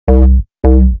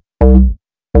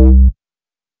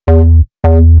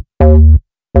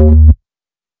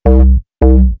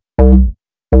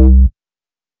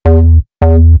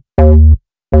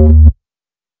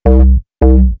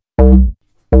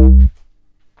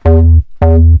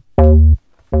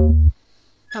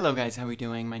Hello guys, how are we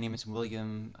doing? My name is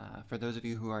William. For those of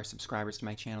you who are subscribers to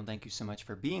my channel, thank you so much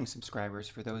for being subscribers.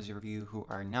 For those of you who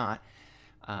are not,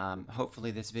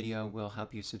 hopefully this video will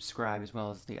help you subscribe, as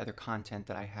well as the other content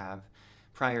that I have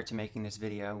prior to making this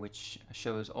video, which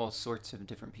shows all sorts of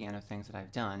different piano things that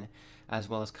I've done, as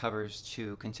well as covers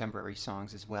to contemporary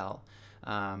songs as well.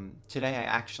 Today I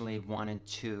actually wanted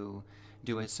to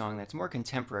do a song that's more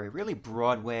contemporary, really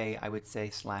Broadway, I would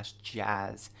say, slash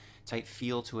jazz type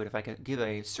feel to it. If I could give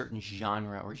a certain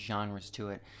genre or genres to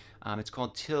it, it's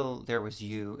called Till There Was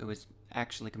You. It was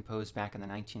actually composed back in the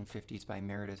 1950s by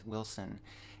Meredith Wilson.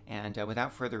 And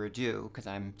without further ado, because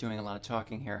I'm doing a lot of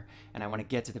talking here and I want to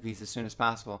get to the piece as soon as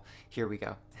possible, here we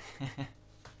go.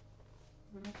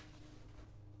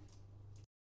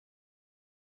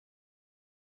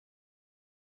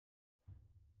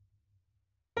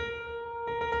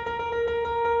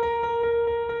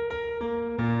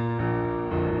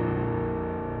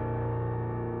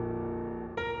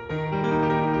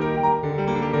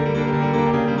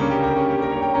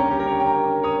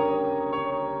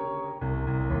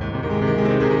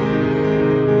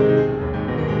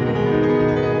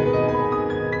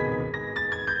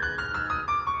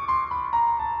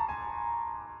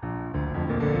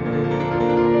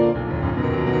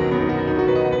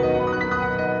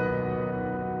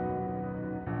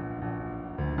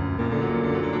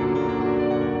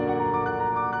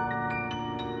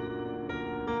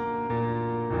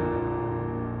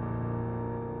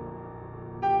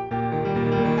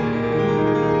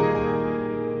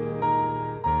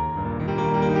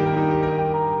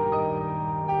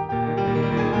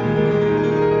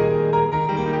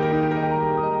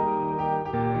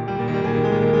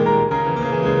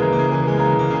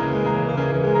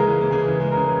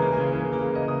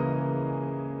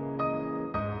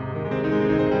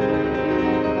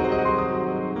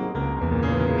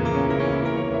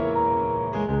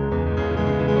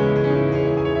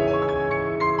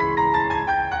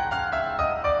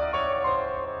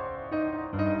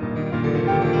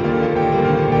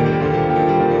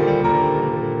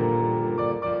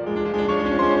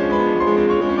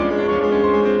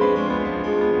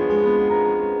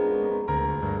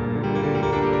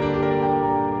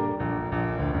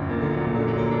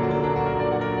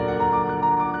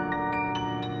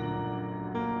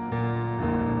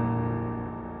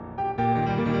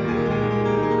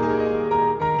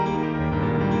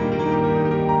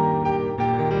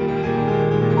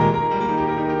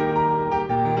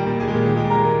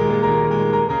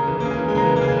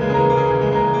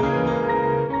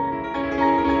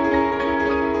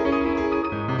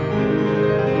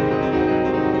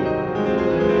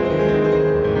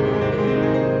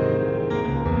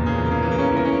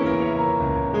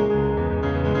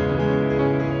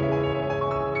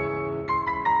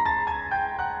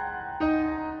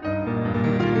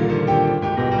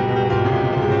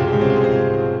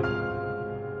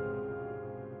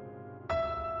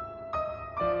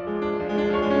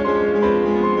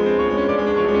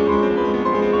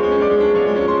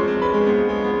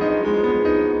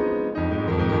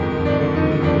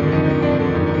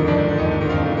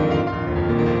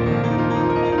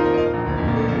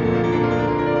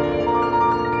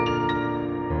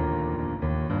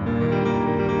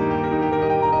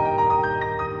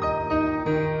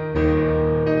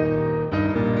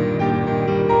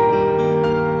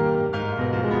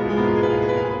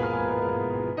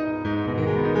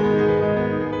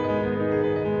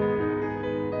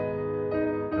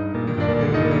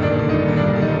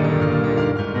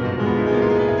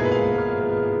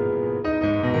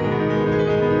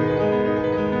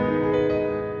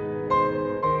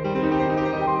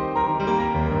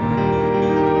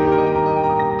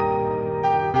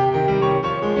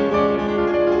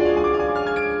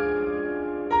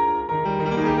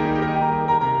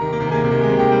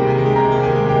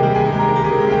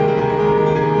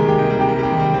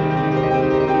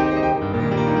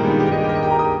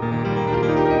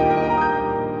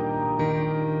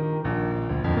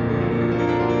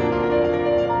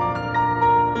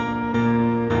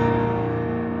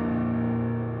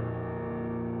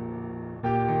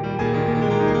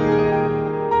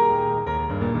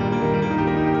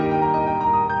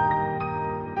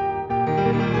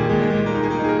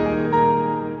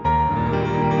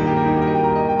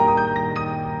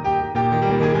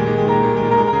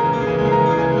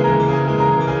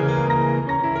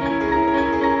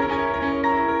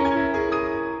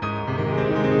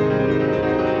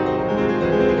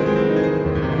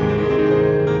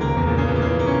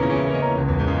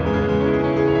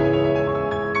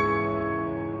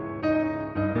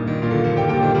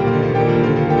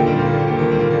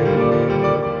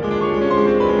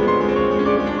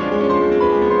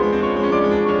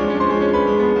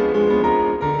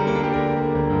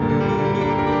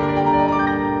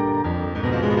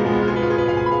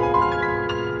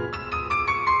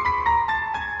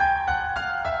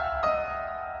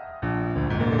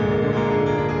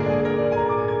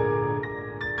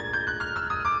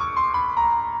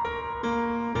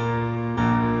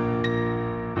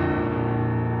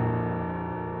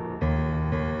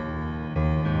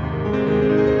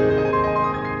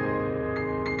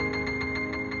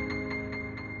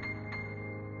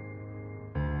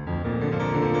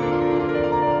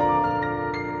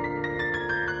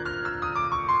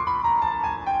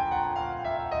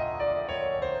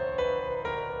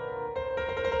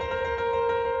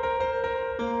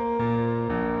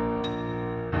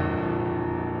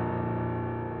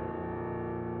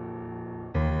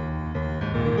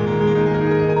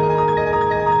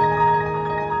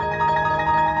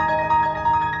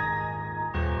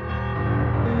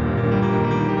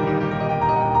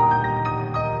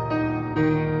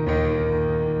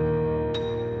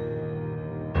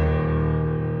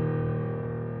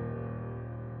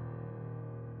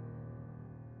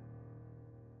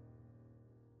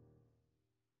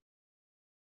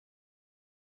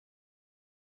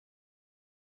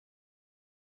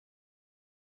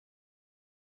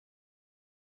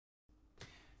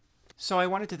 So I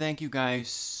wanted to thank you guys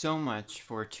so much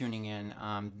for tuning in.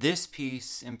 This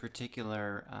piece in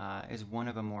particular is one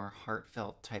of a more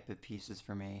heartfelt type of pieces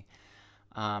for me.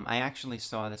 I actually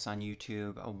saw this on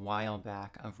YouTube a while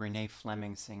back of Renee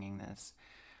Fleming singing this.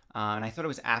 And I thought it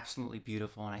was absolutely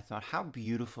beautiful. And I thought, how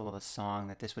beautiful of a song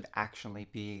that this would actually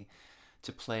be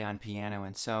to play on piano.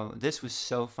 And so this was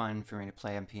so fun for me to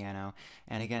play on piano.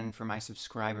 And again, for my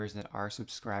subscribers that are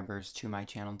subscribers to my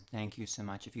channel, thank you so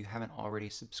much. If you haven't already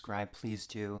subscribed, please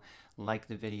do. Like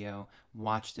the video,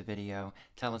 watch the video,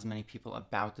 tell as many people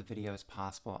about the video as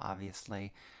possible,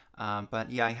 obviously.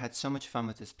 But yeah, I had so much fun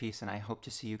with this piece, and I hope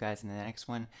to see you guys in the next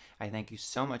one. I thank you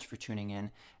so much for tuning in,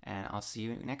 and I'll see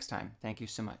you next time. Thank you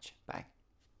so much. Bye.